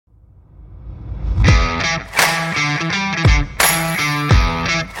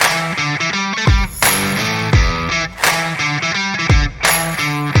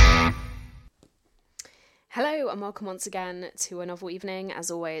and welcome once again to a novel evening. As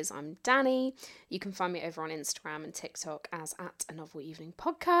always, I'm Danny. You can find me over on Instagram and TikTok as at a novel evening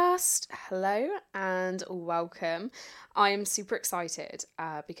podcast. Hello and welcome. I am super excited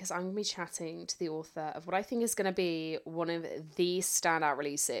because I'm going to be chatting to the author of what I think is going to be one of the standout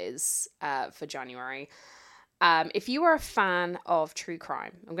releases for January. If you are a fan of true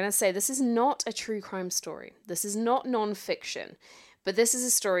crime, I'm going to say this is not a true crime story. This is not non-fiction. But this is a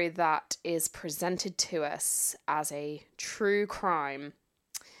story that is presented to us as a true crime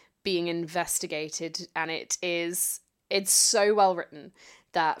being investigated, and it's so well written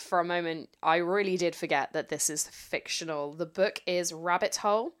that for a moment I really did forget that this is fictional. The book is Rabbit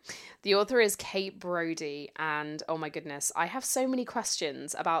Hole. The author is Kate Brody, and oh my goodness, I have so many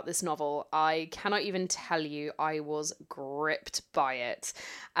questions about this novel. I cannot even tell you. I was gripped by it.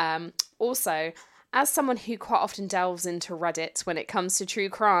 Also, as someone who quite often delves into Reddit when it comes to true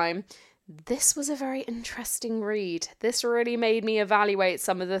crime, this was a very interesting read. This really made me evaluate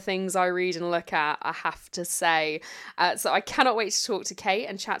some of the things I read and look at, I have to say. So I cannot wait to talk to Kate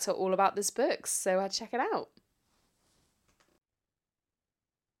and chat to her all about this book. So check it out.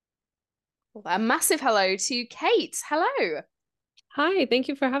 Well, a massive hello to Kate. Hello. Hi, thank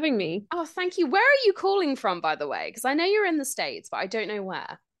you for having me. Oh, thank you. Where are you calling from, by the way? Because I know you're in the States, but I don't know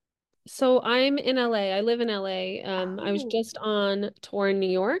where. So I'm in LA. I live in LA. I was Oh. just on tour in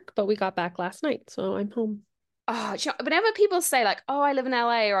New York, but we got back last night, so I'm home. Oh, do you know, whenever people say like, "Oh, I live in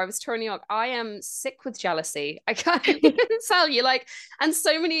LA" or "I was touring New York," I am sick with jealousy. I can't even tell you. Like, and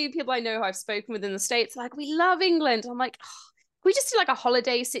so many people I know who I've spoken with in the States, like, we love England. I'm like, oh, can we just do like a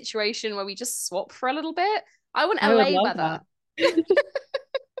holiday situation where we just swap for a little bit? I want I would LA love weather. that.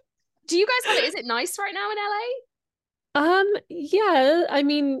 Do you guys have it? Is it nice right now in LA? Yeah, I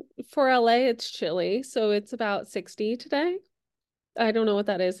mean, for LA it's chilly, so it's about 60 today. I don't know what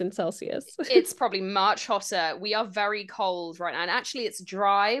that is in Celsius. It's probably much hotter. We are very cold right now. And actually, it's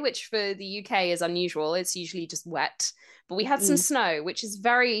dry, which for the UK is unusual. It's usually just wet. But we had some Mm. snow, which is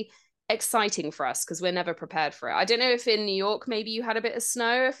very exciting for us because we're never prepared for it. I don't know if in New York maybe you had a bit of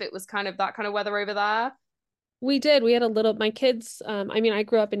snow, if it was kind of that kind of weather over there. We did. We had a little, my kids, I mean, I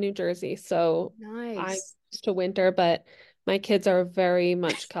grew up in New Jersey, so I'm Nice. used to winter, but my kids are very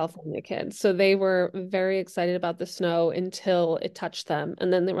much California kids. So they were very excited about the snow until it touched them.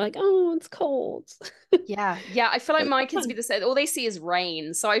 And then they were like, oh, it's cold. Yeah, yeah. I feel like Like, my oh, kids be fun. the same. All they see is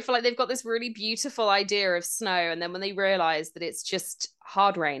rain. So I feel like they've got this really beautiful idea of snow. And then when they realize that it's just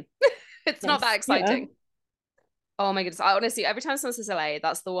hard rain, it's not that Yes. Yeah. exciting. Oh my goodness. I honestly, every time someone says LA,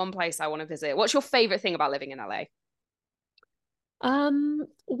 that's the one place I want to visit. What's your favorite thing about living in LA?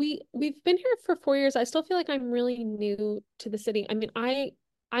 We've been here for 4 years. I still feel like I'm really new to the city. I mean,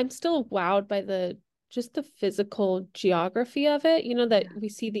 I'm still wowed by the just the physical geography of it. You know, that Yeah. we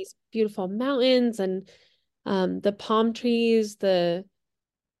see these beautiful mountains and the palm trees, the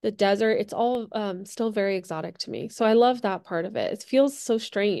desert. It's all still very exotic to me. So I love that part of it. It feels so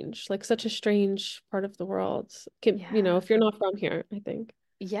strange, like such a strange part of the world. Yeah. If you're not from here, I think.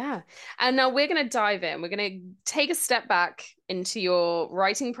 Yeah. And now we're going to dive in. We're going to take a step back into your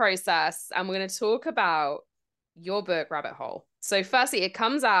writing process and we're going to talk about your book, Rabbit Hole. So, firstly, it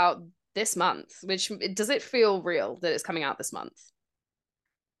comes out this month, which does it feel real that it's coming out this month?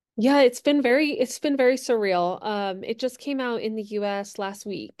 Yeah, it's been very surreal. It just came out in the US last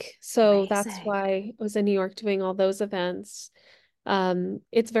week. So that's Amazing. why I was in New York doing all those events.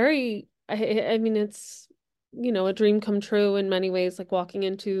 It's very I mean it's a dream come true in many ways, like walking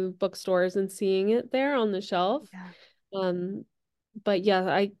into bookstores and seeing it there on the shelf. Yeah. Um, but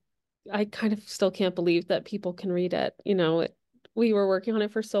yeah, I kind of still can't believe that people can read it. We were working on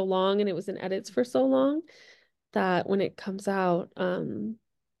it for so long and it was in edits for so long that when it comes out,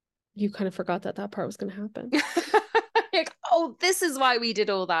 you kind of forgot that that part was going to happen. Like, oh, this is why we did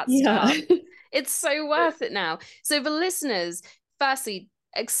all that Yeah. stuff. It's so worth it now. So, for listeners, firstly,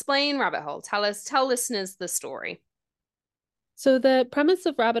 explain Rabbit Hole. Tell listeners the story. So the premise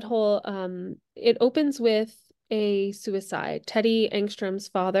of Rabbit Hole, it opens with a suicide. Teddy Engstrom's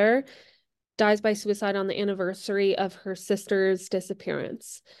father dies by suicide on the anniversary of her sister's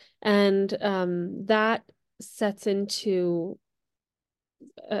disappearance. And that sets sets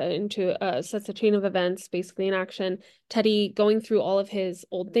a chain of events basically in action. Teddy going through all of his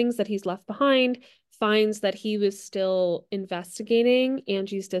old things that he's left behind, finds that he was still investigating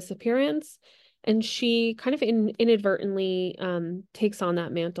Angie's disappearance, and she kind of inadvertently takes on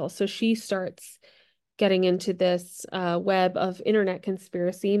that mantle. So she starts getting into this web of internet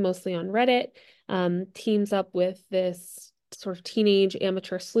conspiracy, mostly on Reddit, teams up with this sort of teenage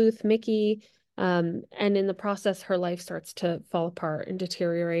amateur sleuth, Mickey. And in the process, her life starts to fall apart and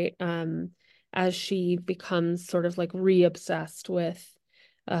deteriorate. as she becomes sort of like re-obsessed with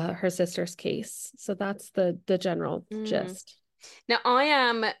her sister's case. So that's the general Mm. gist. Now, I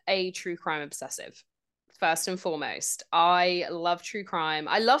am a true crime obsessive, first and foremost. I love true crime.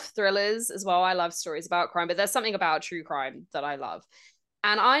 I love thrillers as well. I love stories about crime, but there's something about true crime that I love.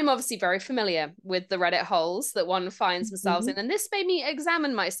 And I'm obviously very familiar with the Reddit holes that one finds themselves Mhm. in. And this made me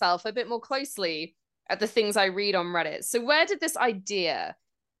examine myself a bit more closely at the things I read on Reddit. So, where did this idea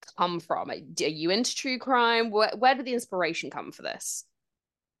come from? Are you into true crime? Where did the inspiration come for this?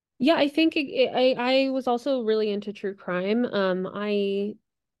 Yeah, I think I was also really into true crime. I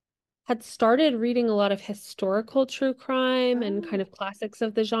had started reading a lot of historical true crime and kind Oh, of classics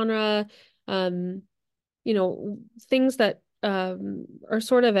of the genre. Um, you know, things that are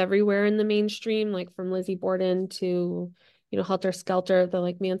sort of everywhere in the mainstream, like from Lizzie Borden to, Helter Skelter, the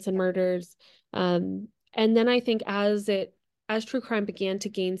like Manson yeah. murders. And then I think as true crime began to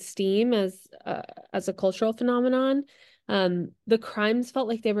gain steam as a cultural phenomenon, the crimes felt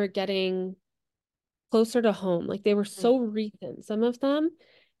like they were getting closer to home. Like they were Mm, so recent, some of them.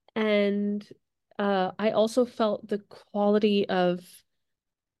 And I also felt the quality of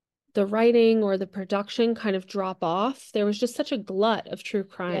the writing or the production kind of drop off. There was just such a glut of true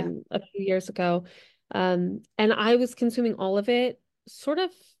yeah. crime a few years ago. And I was consuming all of it sort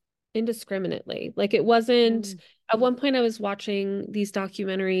of indiscriminately. Like it wasn't, Mm, at one point I was watching these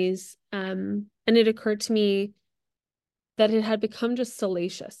documentaries, and it occurred to me that it had become just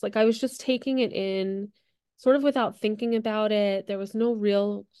salacious. Like I was just taking it in sort of without thinking about it. There was no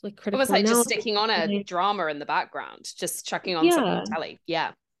real like almost critical like just analysis. sticking on a drama in the background, just chucking on something on Yeah, telly.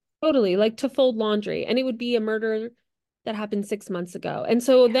 Yeah. totally. Like to fold laundry. And it would be a murder that happened 6 months ago. And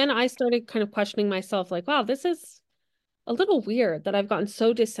so Yeah. then I started kind of questioning myself, like, wow, this is a little weird that I've gotten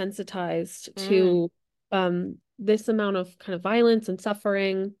so desensitized Mm, to this amount of kind of violence and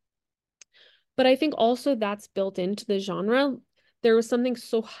suffering. But I think also that's built into the genre. There was something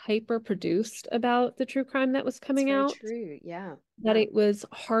so hyper produced about the true crime that was it's coming very out true. Yeah. that Yeah. it was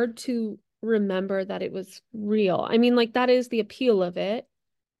hard to remember that it was real. I mean, like that is the appeal of it,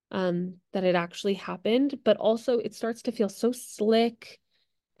 that it actually happened, but also it starts to feel so slick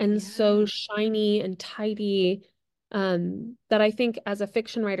and so Yeah. shiny and tidy, that I think as a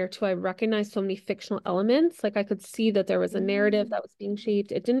fiction writer too, I recognized so many fictional elements. Like I could see that there was a narrative Mm, that was being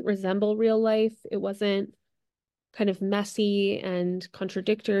shaped. It didn't resemble real life. It wasn't kind of messy and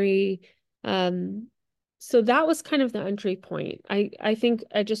contradictory. Um, so that was kind of the entry point. I think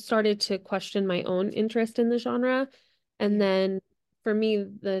I just started to question my own interest in the genre. And yeah. then for me,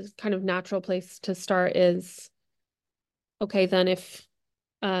 the kind of natural place to start is okay, then if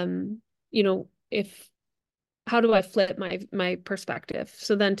if how do I flip my perspective?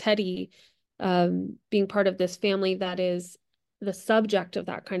 So then Teddy, being part of this family that is the subject of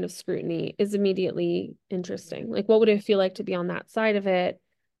that kind of scrutiny is immediately interesting. Yeah. Like, what would it feel like to be on that side of it?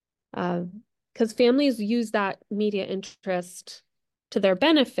 Because families use that media interest to their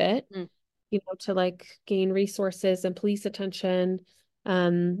benefit, Mm, to like gain resources and police attention.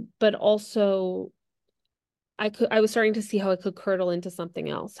 But also I was starting to see how it could curdle into something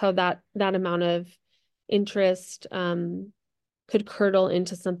else, how that amount of interest could curdle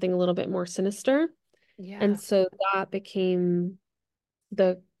into something a little bit more sinister. And yeah. so that became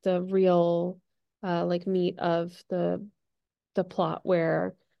the real like meat of the plot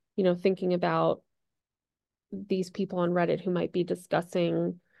where, thinking about these people on Reddit who might be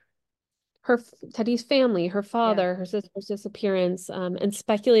discussing Teddy's family, her Yeah. father, her sister's disappearance, and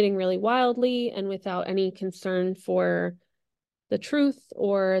speculating really wildly and without any concern for the truth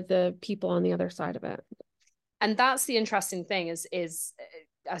or the people on the other side of it. And that's the interesting thing is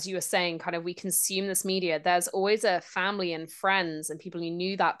as you were saying, kind of we consume this media. There's always a family and friends and people who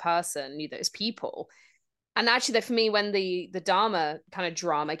knew that person, knew those people. And actually, that for me, when the Dharma kind of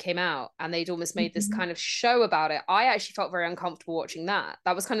drama came out and they'd almost made this Mhm. kind of show about it, I actually felt very uncomfortable watching that.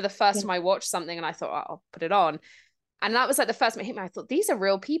 That was kind of the first Yeah. time I watched something and I thought, oh, I'll put it on. And that was like the first time it hit me. I thought, these are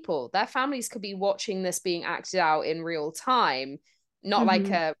real people. Their families could be watching this being acted out in real time, not like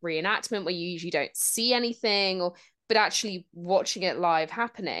Hmm. a reenactment where you usually don't see anything, but actually watching it live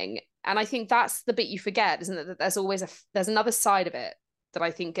happening. And I think that's the bit you forget, isn't it? That there's always there's another side of it that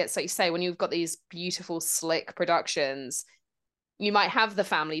I think gets, like you say, when you've got these beautiful, slick productions, you might have the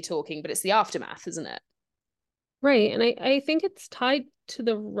family talking, but it's the aftermath, isn't it? Right. And I think it's tied to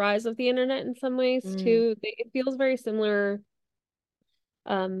the rise of the internet in some ways Mm, too. It feels very similar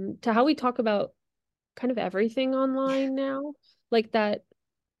to how we talk about kind of everything yeah, online now. Like that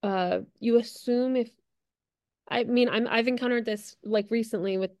you assume if I mean I've encountered this like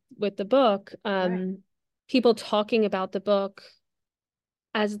recently with the book, right. people talking about the book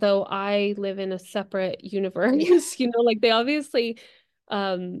as though I live in a separate Yeah. universe. Like they obviously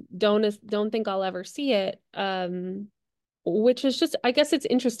don't think I'll ever see it. Which is just, I guess it's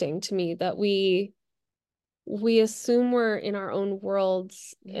interesting to me that we assume we're in our own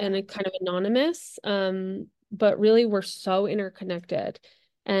worlds and Yeah. a kind of anonymous, but really we're so interconnected.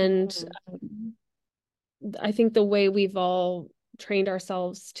 And Mm. um, I think the way we've all trained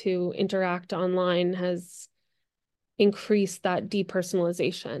ourselves to interact online has increased that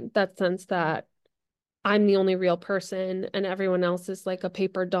depersonalization, that sense that I'm the only real person and everyone else is like a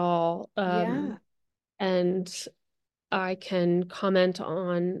paper doll. Yeah. And I can comment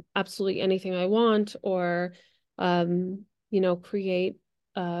on absolutely anything I want, or create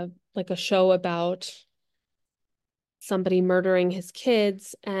like a show about somebody murdering his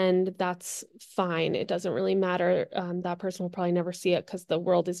kids, and that's fine. It doesn't really matter. That person will probably never see it because the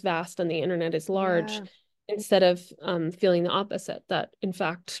world is vast and the internet is large, Yeah. instead of feeling the opposite, that in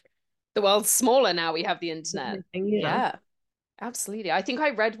fact, The world's smaller now we have the internet. everything, yeah. Yeah. Absolutely. I think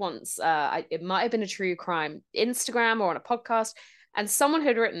I read once, it might have been a true crime Instagram or on a podcast, and someone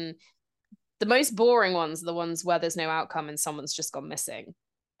had written the most boring ones are the ones where there's no outcome and someone's just gone missing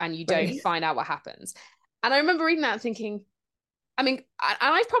and you don't Right. find out what happens. And I remember reading that and thinking, I mean, and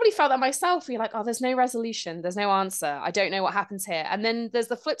I've probably felt that myself. You're like, oh, there's no resolution, there's no answer. I don't know what happens here. And then there's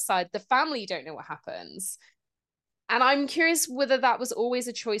the flip side, the family don't know what happens. And I'm curious whether that was always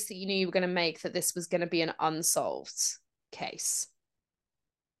a choice that you knew you were going to make, that this was going to be an unsolved case.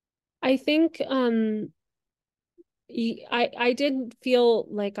 I think I did feel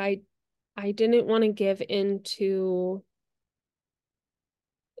like I didn't want to give into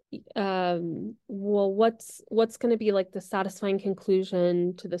well, what's going to be like the satisfying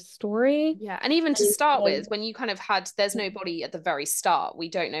conclusion to the story. Yeah. And even to And start instead with, when you kind of had, there's nobody at the very start, we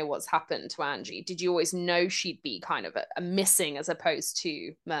don't know what's happened to Angie. Did you always know she'd be kind of a missing as opposed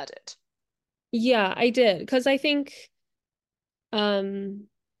to murdered? yeah, I did, because I think um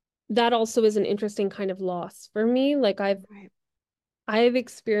that also is an interesting kind of loss for me. Like Right. I've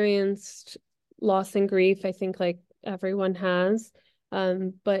experienced loss and grief, I think like everyone has.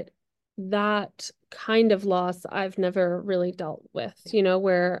 But that kind of loss I've never really dealt with,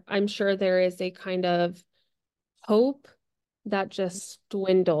 where I'm sure there is a kind of hope that just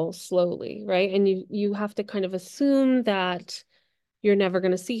dwindles slowly, right? And you have to kind of assume that you're never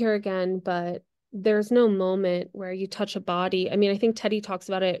going to see her again, but there's no moment where you touch a body. I mean, I think Teddy talks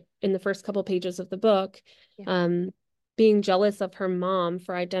about it in the first couple pages of the book, Yeah. um, being jealous of her mom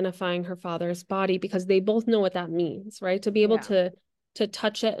for identifying her father's body, because they both know what that means, right? To be able Yeah. to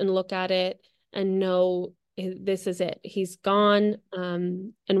touch it and look at it and know this is it. He's Yeah. gone,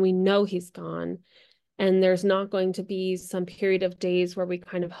 and we know he's gone. And there's not going to be some period of days where we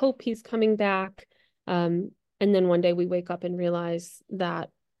kind of hope he's coming back. And then one day we wake up and realize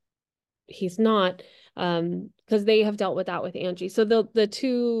that he's not, because they have dealt with that with Angie. So the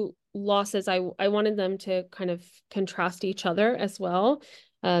two losses, I wanted them to kind of contrast each other as well.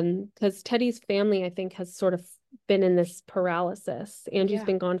 Because Teddy's family, I think, has sort of been in this paralysis. Angie's Yeah.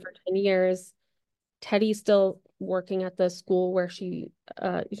 been gone for 10 years. Teddy's still working at the school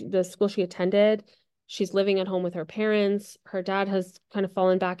the school she attended. She's living at home with her parents. Her dad has kind of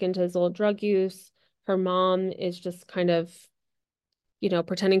fallen back into his old drug use. Her mom is just kind of,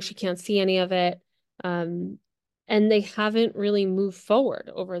 pretending she can't see any of it. Um, and they haven't really moved forward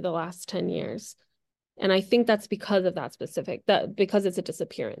over the last 10 years. And I think that's because of that because it's a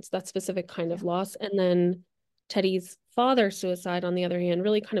disappearance, that specific kind Yeah. of loss. And then Teddy's father's suicide, on the other hand,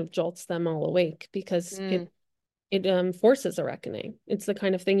 really kind of jolts them all awake, because Mm. it forces a reckoning. It's the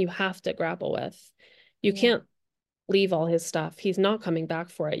kind of thing you have to grapple with. You Yeah. can't leave all his stuff. He's not coming back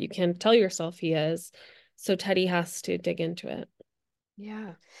for it. You can't tell yourself he is. So Teddy has to dig into it.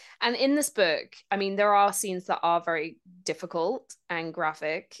 Yeah. And in this book, I mean, there are scenes that are very difficult and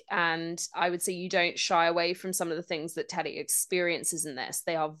graphic. And I would say you don't shy away from some of the things that Teddy experiences in this.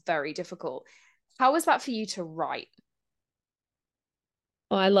 They are very difficult. How was that for you to write?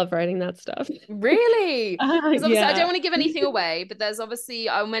 Oh, I love writing that stuff. Really? Because obviously, I don't Yeah. want to give anything away, but there's obviously,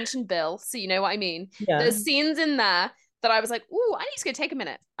 I'll mention Bill, so you know what I mean. Yeah, There's scenes in there that I was like, ooh, I need to go take a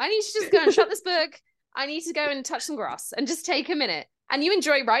minute. I need to just go and shut this book. I need to go and touch some grass and just take a minute. And you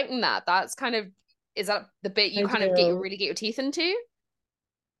enjoy writing that. That's kind of, is that the bit you I kind of get do. really get your teeth into?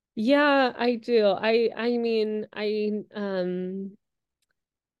 Yeah, I do. I mean,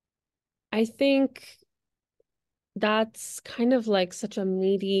 I think that's kind of like such a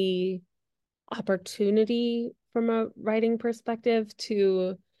meaty opportunity from a writing perspective,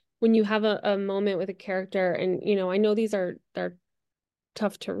 to when you have a moment with a character. And I know they're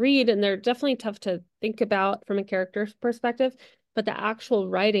tough to read, and they're definitely tough to think about from a character's perspective, but the actual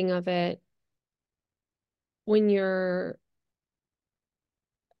writing of it, when you're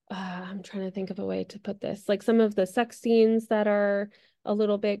I'm trying to think of a way to put this. Like some of the sex scenes that are a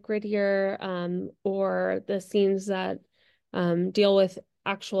little bit grittier, or the scenes that deal with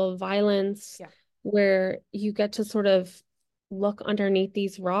actual violence, Yeah. where you get to sort of look underneath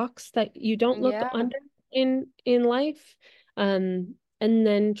these rocks that you don't look Yeah. under in life, and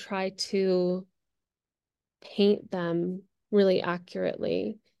then try to paint them really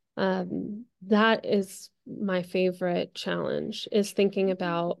accurately. That is my favorite challenge, is thinking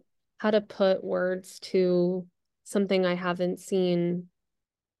about how to put words to something I haven't seen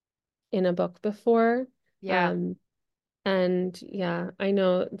in a book before. Yeah. Um, and yeah, I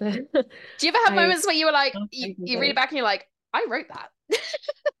know that Do you ever have I moments where you were like, I do you read it this. back and you're like, I wrote that.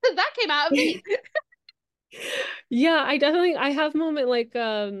 That came out of me. Yeah, I have moment like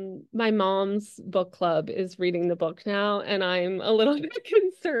my mom's book club is reading the book now, and I'm a little bit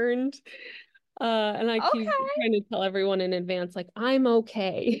concerned. And I keep Okay, trying to tell everyone in advance, like, I'm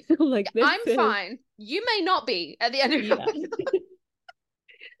okay. Like this I'm is, fine. You may not be at the end of your yeah.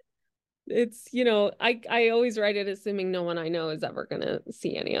 It's, I always write it assuming no one I know is ever gonna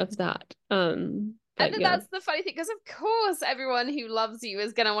see any of that. And But yeah. that's the funny thing, because of course everyone who loves you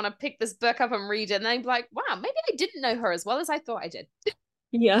is going to want to pick this book up and read it, and they'd be like, wow, maybe I didn't know her as well as I thought I did.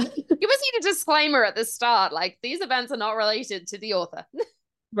 Yeah. You must need a disclaimer at the start, like these events are not related to the author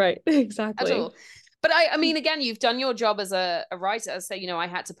Right. at Exactly. all. But I mean, again, you've done your job as a writer. So, I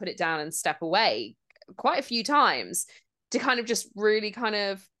had to put it down and step away quite a few times to kind of just really kind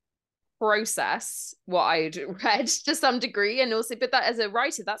of process what I'd read to some degree. And also, but that as a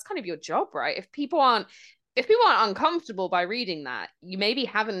writer, that's kind of your job, right? If people aren't uncomfortable by reading that, you maybe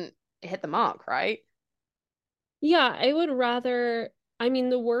haven't hit the mark, right? Yeah, I would rather, I mean,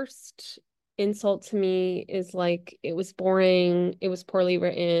 the worst insult to me is like it was boring, it was poorly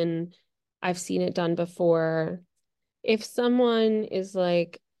written, I've seen it done before. If someone is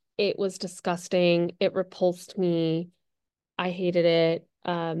like, it was disgusting, it repulsed me, I hated it,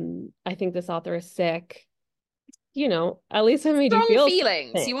 I think this author is sick, at least I made you Strong feel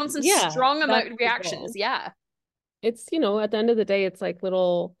feelings. something. You want some Yeah, strong that's emotive the reactions. goal. Yeah. It's, at the end of the day, it's like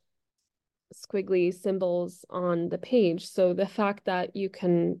little squiggly symbols on the page. So the fact that you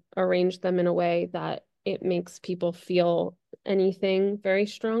can arrange them in a way that it makes people feel anything very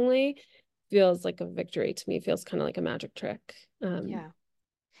strongly feels like a victory to me. It feels kind of like a magic trick. Yeah. And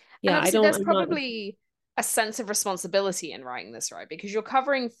Yeah, obviously, there's I'm not. probably a sense of responsibility in writing this, right? Because you're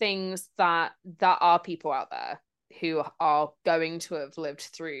covering things that are people out there who are going to have lived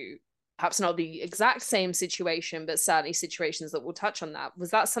through perhaps not the exact same situation, but certainly situations that will touch on that. Was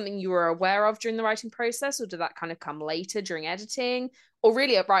that something you were aware of during the writing process, or did that kind of come later during editing, or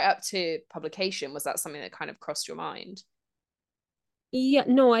really right up to publication? Was that something that kind of crossed your mind? Yeah,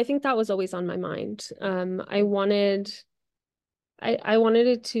 no, I think that was always on my mind. I wanted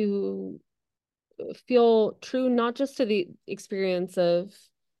it to feel true, not just to the experience of,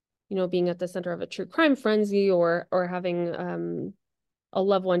 being at the center of a true crime frenzy, or having a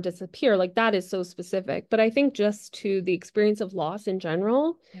loved one disappear. Like that is so specific. But I think just to the experience of loss in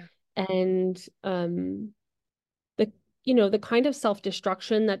general, Yeah. and the the kind of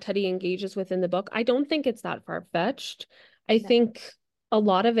self-destruction that Teddy engages with in the book, I don't think it's that far-fetched. I No. think a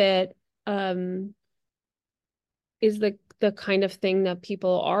lot of it is the kind of thing that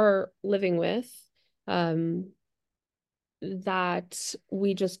people are living with, um, that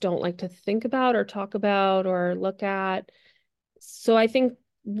we just don't like to think about or talk about or look at. So I think,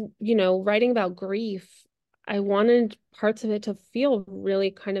 writing about grief, I wanted parts of it to feel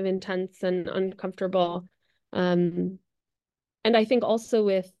really kind of intense and uncomfortable. Um, and I think also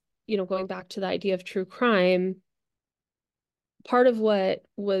with, going back to the idea of true crime, part of what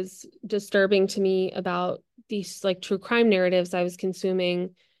was disturbing to me about these like true crime narratives I was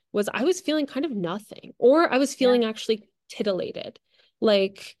consuming was I was feeling kind of nothing, or I was Yeah. feeling actually titillated.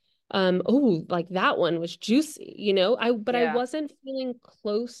 Like, oh, like that one was juicy, but I Yeah. wasn't feeling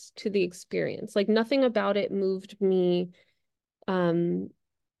close to the experience. Like nothing about it moved me um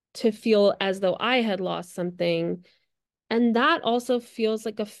to feel as though I had lost something. And that also feels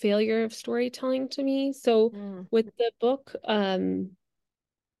like a failure of storytelling to me. So Mm. with the book,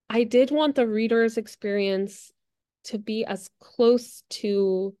 I did want the reader's experience to be as close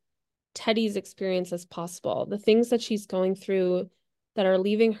to Teddy's experience as possible. The things that she's going through that are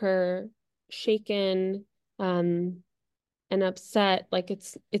leaving her shaken, and upset. Like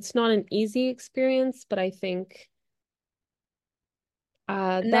it's not an easy experience, but I think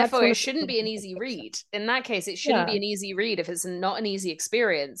And that's therefore, one it of shouldn't be an the easy read. In that case, it shouldn't be yeah. an easy read if it's not an easy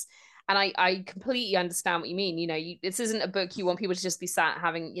experience. And I completely understand what you mean. This isn't a book you want people to just be sat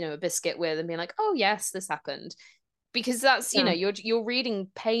having, a biscuit with and being like, oh yes, this happened. Because that's, Yeah. you're reading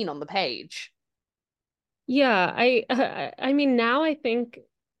pain on the page. Yeah, I mean now I think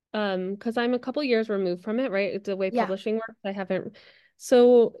because I'm a couple years removed from it, right? It's the way Yeah. publishing works. I haven't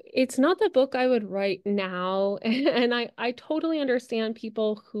so it's not the book I would write now. And I totally understand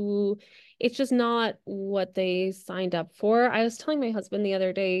people who it's just not what they signed up for. I was telling my husband the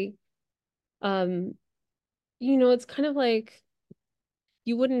other day, um, it's kind of like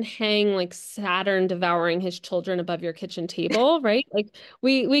you wouldn't hang like Saturn devouring his children above your kitchen table, right? Like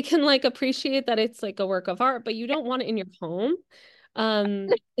we can like appreciate that it's like a work of art, but you don't want it in your home.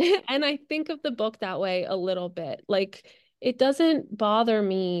 And I think of the book that way a little bit. Like it doesn't bother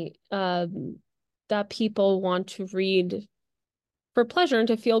me that people want to read for pleasure and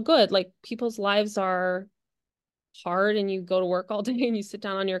to feel good. Like people's lives are hard and you go to work all day and you sit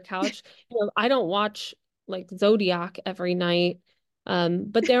down on your couch. I don't watch like Zodiac every night.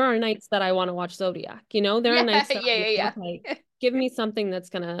 But there are nights that I want to watch Zodiac, there are Yeah, nights that yeah, I'm like, yeah, okay, yeah. give me something that's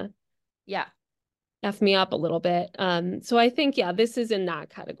gonna Yeah, F me up a little bit. So I think, yeah, this is in that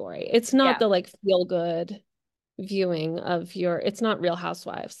category. It's not yeah. the like feel good viewing of it's not Real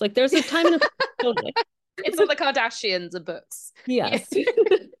Housewives. Like there's a time and a place, totally. It's not the Kardashians of books. Yeah. Yes.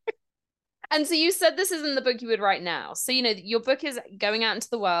 And so you said this isn't the book you would write now. So, your book is going out into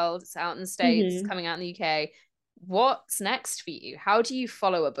the world, it's out in the States, hmm coming out in the UK. What's next for you? How do you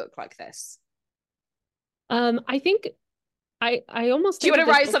follow a book like this? I think I almost Do you think want of to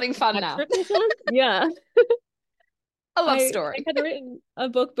this write book something as fun now? exorcism. Yeah. A love I story. had written a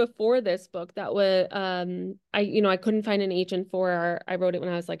book before this book that was I couldn't find an agent for. I wrote it when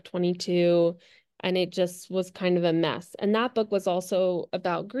I was like 22 and it just was kind of a mess. And that book was also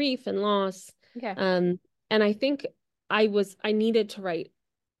about grief and loss. Okay. Um and I think I needed to write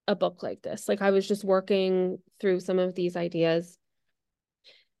a book like this. Like I was just working through some of these ideas.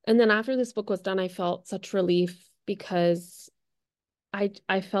 And then after this book was done, I felt such relief because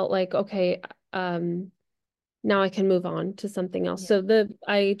I felt like okay, now I can move on to something else. Yeah. So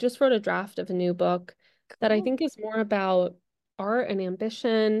I just wrote a draft of a new book that I Cool. think is more about art and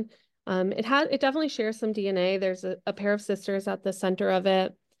ambition. It definitely shares some DNA. There's a pair of sisters at the center of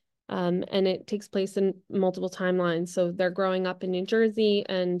it. And it takes place in multiple timelines. So they're growing up in New Jersey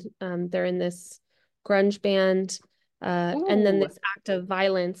and they're in this grunge band. And then Ooh. this act of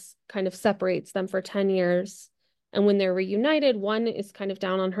violence kind of separates them for 10 years. And when they're reunited, one is kind of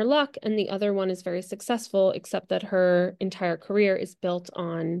down on her luck, and the other one is very successful, except that her entire career is built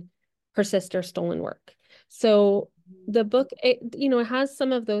on her sister's stolen work. So the book, it has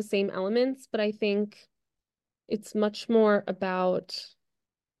some of those same elements, but I think it's much more about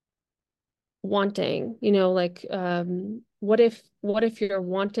wanting, like what if your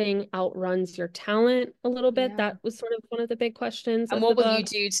wanting outruns your talent a little bit? Yeah. That was sort of one of the big questions And of the what will you book.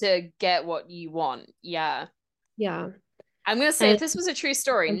 do to get what you want? Yeah. Yeah. I'm going to say, if And this was a true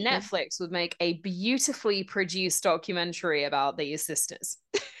story, attention. Netflix would make a beautifully produced documentary about these sisters.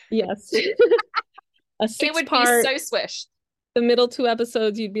 Yes. A It six would be part, so swish. the middle two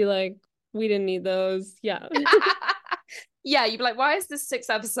episodes, you'd be like, we didn't need those. Yeah. Yeah, you'd be like, why is this 6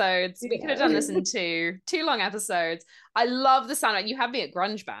 episodes? We could have Yeah. done this in two long episodes. I love the sound. You have me at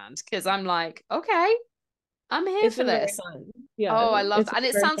grunge band because I'm like, okay, I'm here It's for been very this. fun. Yeah. Oh, I love It's that. been And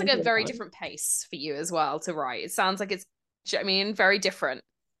it very sounds fun like to a work very on. different pace for you as well to write. It sounds like it's, do you know what I mean, very different.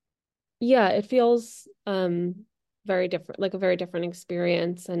 Yeah, it feels very different, like a very different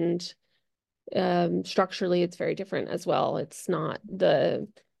experience. And structurally it's very different as well. It's not the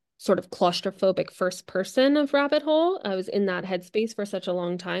sort of claustrophobic first person of Rabbit Hole. I was in that headspace for such a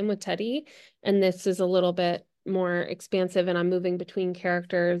long time with Teddy, and this is a little bit more expansive and I'm moving between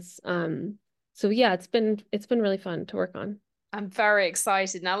characters. So yeah, it's been really fun to work on. I'm very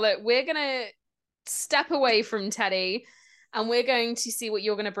excited. Now, look, we're going to step away from Teddy and we're going to see what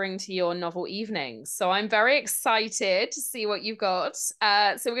you're going to bring to your novel evenings. So I'm very excited to see what you've got. So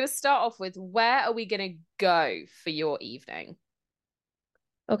we're going to start off with, where are we going to go for your evening?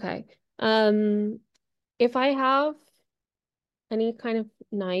 Okay. If I have any kind of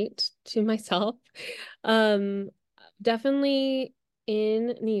night to myself, um, definitely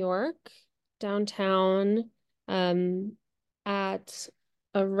in New York, downtown, at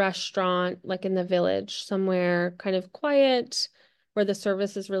a restaurant, like in the Village, somewhere kind of quiet, where the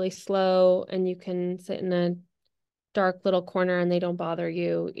service is really slow and you can sit in a dark little corner and they don't bother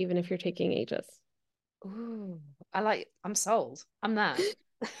you, even if you're taking ages. Ooh, I'm sold. I'm there.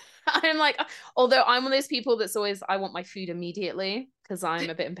 I'm like, although I'm one of those people that's always, I want my food immediately because I'm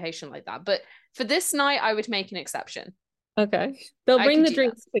a bit impatient like that. But for this night, I would make an exception. Okay. They'll I bring could the do that.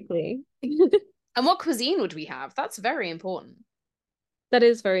 drinks quickly. And what cuisine would we have? That's very important. That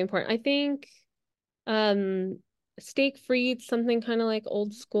is very important. I think um steak frites, something kind of like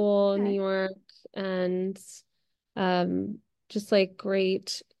old school New Okay. York, and um just like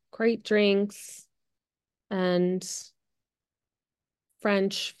great drinks and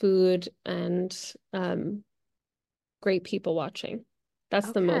French food and great people watching.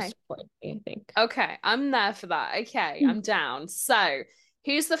 That's the Okay. most important thing, I think. Okay, I'm there for that. Okay, Hmm. I'm down. So,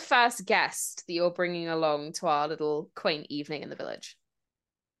 who's the first guest that you're bringing along to our little quaint evening in the village?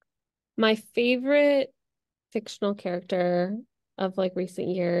 My favorite fictional character of like recent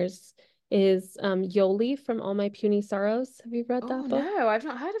years is Yoli from All My Puny Sorrows. Have you read Oh that book? no, I've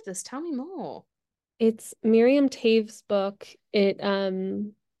not heard of this. Tell me more. It's Miriam Tave's book. I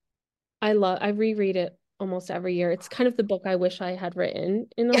reread it almost every year. It's kind of the book I wish I had written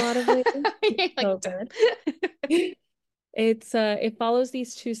in a lot of ways. It's You're like, so damn. good. It follows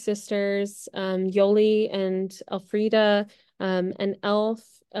these two sisters, Yoli and Elfrida. And Elf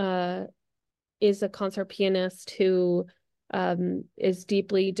is a concert pianist who is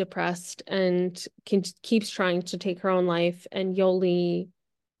deeply depressed and keeps trying to take her own life, and Yoli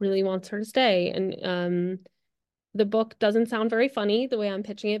really wants her to stay. And the book doesn't sound very funny the way I'm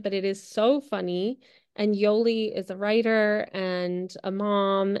pitching it, but it is so funny. And Yoli is a writer and a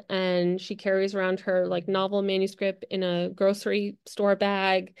mom, and she carries around her like novel manuscript in a grocery store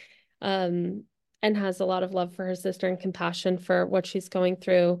bag, um, and has a lot of love for her sister and compassion for what she's going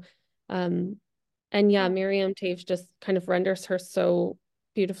through. Um, and yeah, Oh, Miriam Taves just kind of renders her so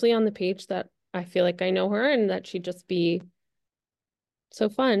beautifully on the page that I feel like I know her and that she'd just be so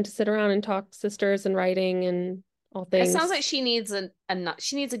fun to sit around and talk sisters and writing and all it sounds like things. she needs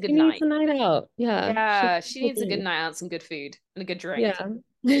she needs a good She needs night. a night out. Yeah, she Yeah, she could needs a good be. night out, some good food, and a good drink.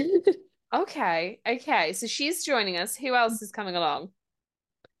 Yeah. Okay, okay. So she's joining us. Who else is coming along?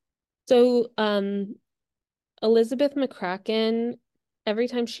 So, Elizabeth McCracken, every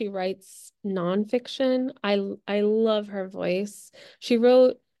time she writes nonfiction, I love her voice. She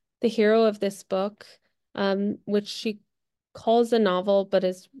wrote the hero of this book, which she calls a novel, but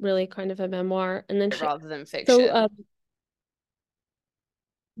is really kind of a memoir. And then Rather than so fiction.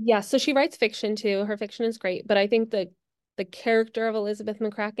 yeah, so she writes fiction too. Her fiction is great, but I think the character of Elizabeth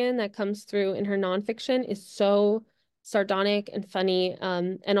McCracken that comes through in her nonfiction is so sardonic and funny,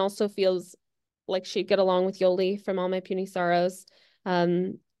 and also feels like she'd get along with Yoli from All My Puny Sorrows,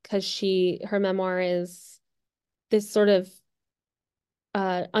 because her memoir is this sort of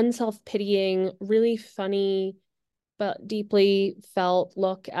unself-pitying, really funny but deeply felt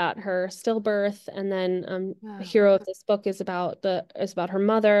look at her stillbirth. And then the Wow. hero of this book is about her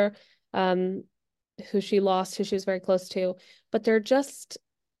mother, um, who she lost, who she was very close to. But they're just,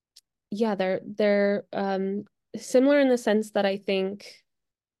 yeah, they're similar in the sense that I think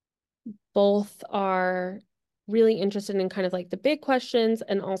both are really interested in kind of like the big questions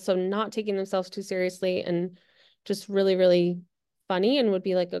and also not taking themselves too seriously, and just really, really funny, and would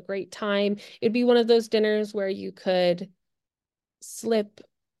be like a great time. It'd be one of those dinners where you could slip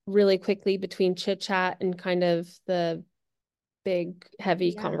really quickly between chit chat and kind of the big,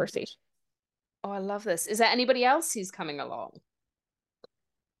 heavy Yeah. conversation. Oh, I love this. Is there anybody else who's coming along?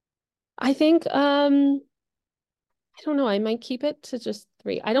 I think I don't know, I might keep it to just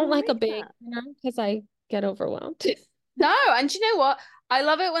three. I Oh, don't I like a like big that. dinner because I get overwhelmed. No, and you know what? I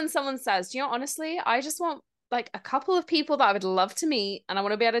love it when someone says, do you know, honestly, I just want like a couple of people that I would love to meet and I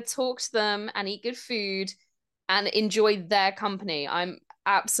want to be able to talk to them and eat good food and enjoy their company. I'm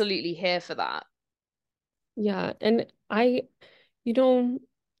absolutely here for that. Yeah, and you know,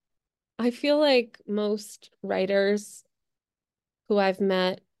 I feel like most writers who I've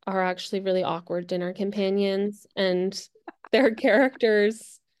met are actually really awkward dinner companions, and their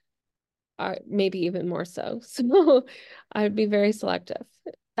characters are maybe even more so. So I'd be very selective.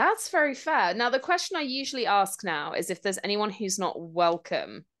 That's very fair. Now, the question I usually ask now is if there's anyone who's not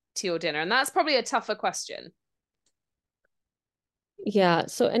welcome to your dinner, and that's probably a tougher question. Yeah,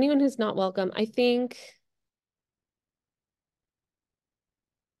 so anyone who's not welcome, I think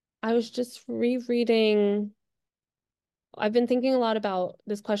I was just rereading. I've been thinking a lot about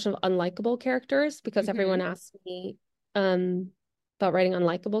this question of unlikable characters because everyone Hmm. asks me um about writing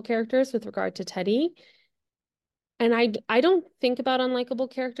unlikable characters with regard to Teddy. And I don't think about unlikable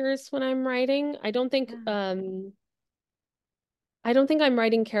characters when I'm writing. Yeah. I don't think I'm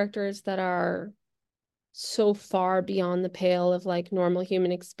writing characters that are so far beyond the pale of like normal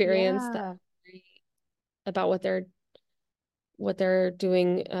human experience that Yeah. about what they're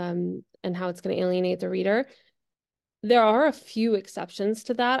doing, and how it's going to alienate the reader. There are a few exceptions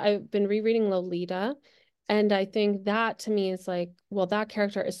to that. I've been rereading Lolita, And I think that to me is like, well, that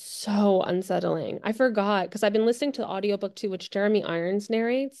character is so unsettling. I forgot because I've been listening to the audiobook too, which Jeremy Irons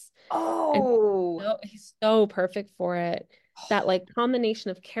narrates, and Oh, he's so perfect for it. That like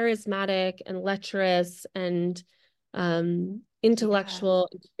combination of charismatic and lecherous and yeah. intellectual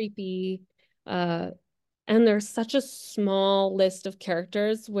and creepy. Uh, and there's such a small list of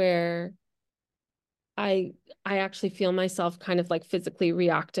characters where I I actually feel myself kind of like physically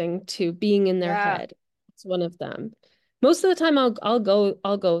reacting to being in their Yeah. head. It's one of them. Most of the time I'll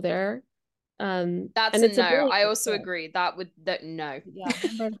go there. That's And a it's a no. brilliant I also book. agree. That would that no. Yeah,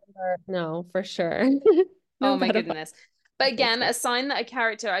 no, for sure. Oh No my pedophile goodness. But again, a replacement. sign that a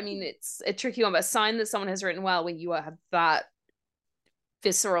character, I mean, it's a tricky one, but a sign that someone has written well when you have that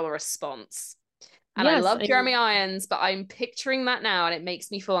visceral response. And I Yes, love I Jeremy mean, Irons, but I'm picturing that now and it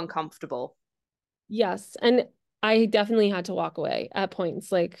makes me feel uncomfortable. yes. And I definitely had to walk away at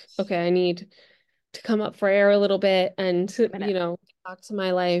points like, okay, I need to come up for air a little bit and, A minute. get back to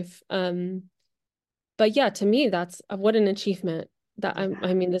my life. But yeah, to me, that's what an achievement. I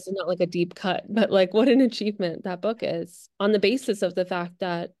Yeah. mean, this is not like a deep cut, but like what an achievement that book is on the basis of the fact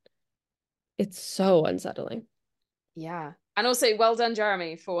that it's so unsettling. Yeah. And also, well done,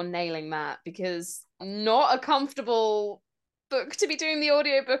 Jeremy, for nailing that because not a comfortable book to be doing the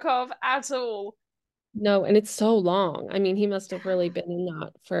audiobook of at all. No, and it's so long. I mean, he must have really been in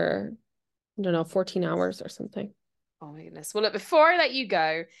that for, I don't know, 14 hours or something. Oh my goodness. Well, look, before I let you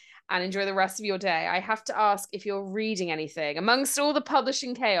go and enjoy the rest of your day, I have to ask if you're reading anything. Amongst all the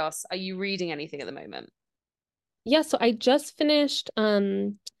publishing chaos, are you reading anything at the moment? Yeah, so I just finished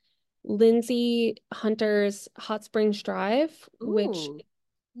Lindsay Hunter's Hot Springs Drive, which Ooh.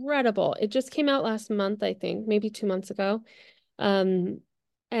 incredible. It just came out last month, I think, maybe 2 months ago. Um,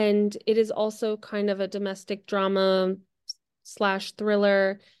 and it is also kind of a domestic drama slash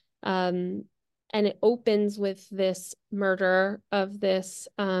thriller. Um, and it opens with this murder of this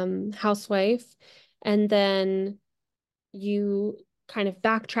housewife. And then you kind of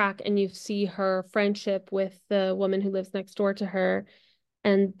backtrack and you see her friendship with the woman who lives next door to her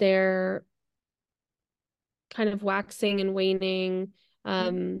and their kind of waxing and waning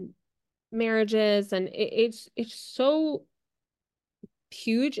marriages. And it's so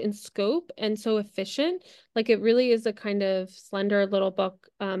huge in scope and so efficient. Like it really is a kind of slender little book,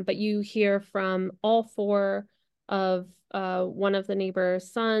 but you hear from all four of one of the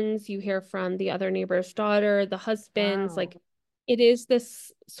neighbor's sons, you hear from the other neighbor's daughter, the husbands. Wow. Like it is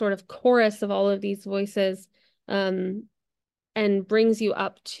this sort of chorus of all of these voices, um, and brings you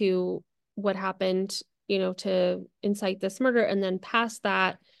up to what happened, to incite this murder, and then past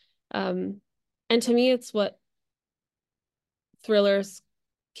that. Um, and to me, it's what thrillers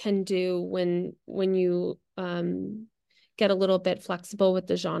can do when you get a little bit flexible with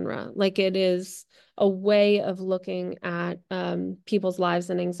the genre. Like it is a way of looking at people's lives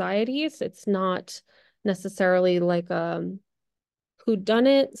and anxieties. It's not necessarily like who done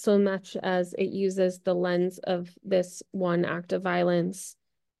it so much as it uses the lens of this one act of violence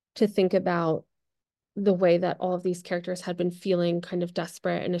to think about the way that all of these characters had been feeling kind of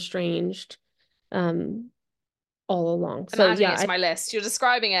desperate and estranged um all along. I'm So adding yeah, it to my list. You're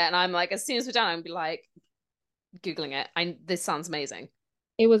describing it, and I'm like, as soon as we're done, I'm gonna be like Googling it. This sounds amazing.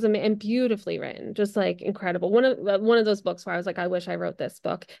 it was and beautifully written, just like incredible. One of those books where I was like, I wish I wrote this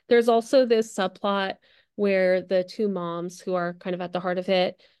book. There's also this subplot where the two moms who are kind of at the heart of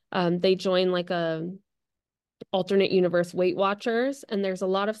it, they join like a alternate universe Weight Watchers, and there's a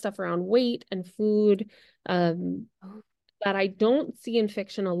lot of stuff around weight and food, um, Oh, that I don't see in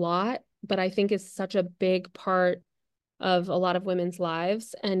fiction a lot, but I think is such a big part of a lot of women's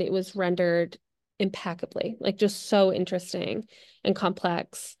lives, and it was rendered impeccably, like just so interesting and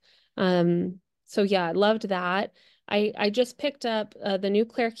complex. So yeah, I loved that. I just picked up the new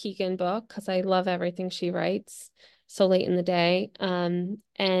Claire Keegan book because I love everything she writes so late in the day.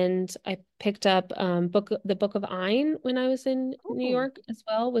 And I picked up the Book of Ein when I was in New oh, York as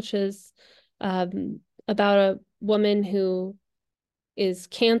well, which is about a woman who is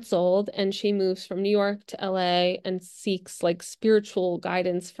canceled and she moves from New York to LA and seeks like spiritual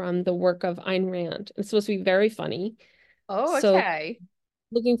guidance from the work of Ayn Rand. It's supposed to be very funny. oh, So okay.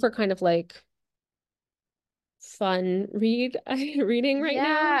 looking for kind of like fun reading right now.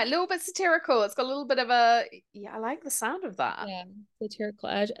 Yeah, a little bit satirical. It's got a little bit of a yeah, I like the sound of that. Yeah, satirical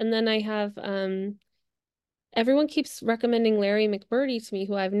edge. And then I have everyone keeps recommending Larry McMurtry to me,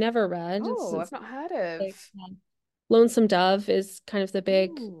 who I've never read. Oh, I've It's not heard like of. Lonesome Dove is kind of Ooh,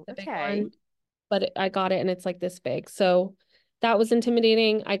 the big okay. one. But I got it and it's like this big. So that was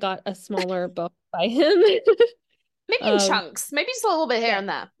intimidating. I got a smaller book by him. Maybe in Um, chunks, maybe just a little bit here yeah, and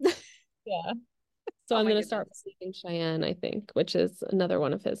there. yeah. So Oh I'm my going to start goodness. reading Cheyenne, I think, which is another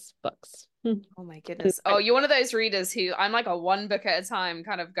one of his books. Oh my goodness. Oh, you're one of those readers who I'm like a one book at a time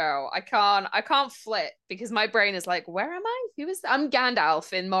kind of girl. I can't flip because my brain is like, where am I? Who is that? I'm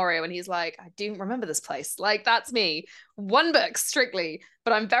Gandalf in Morio and he's like, I do remember this place. Like that's me. One book strictly,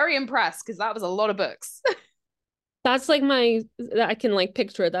 but I'm very impressed because that was a lot of books. That's like I can like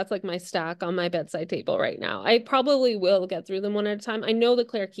picture it. That's like my stack on my bedside table right now. I probably will get through them one at a time. I know the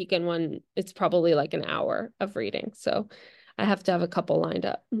Claire Keegan one, it's probably like an hour of reading. So I have to have a couple lined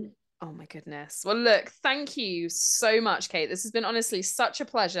up. Oh my goodness. Well, look, thank you so much, Kate. This has been honestly such a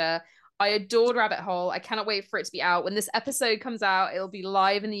pleasure. I adored Rabbit Hole. I cannot wait for it to be out. When this episode comes out, it'll be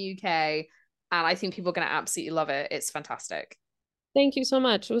live in the UK, and I think people are going to absolutely love it. It's fantastic. Thank you so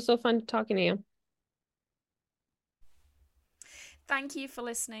much. It was so fun talking to you. Thank you for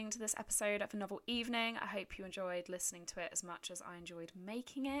listening to this episode of A Novel Evening. I hope you enjoyed listening to it as much as I enjoyed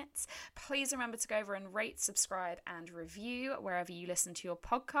making it. Please remember to go over and rate, subscribe, and review wherever you listen to your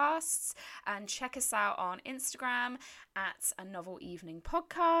podcasts. And check us out on Instagram at A Novel Evening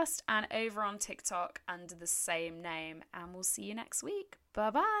Podcast and over on TikTok under the same name. And we'll see you next week.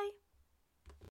 Bye bye.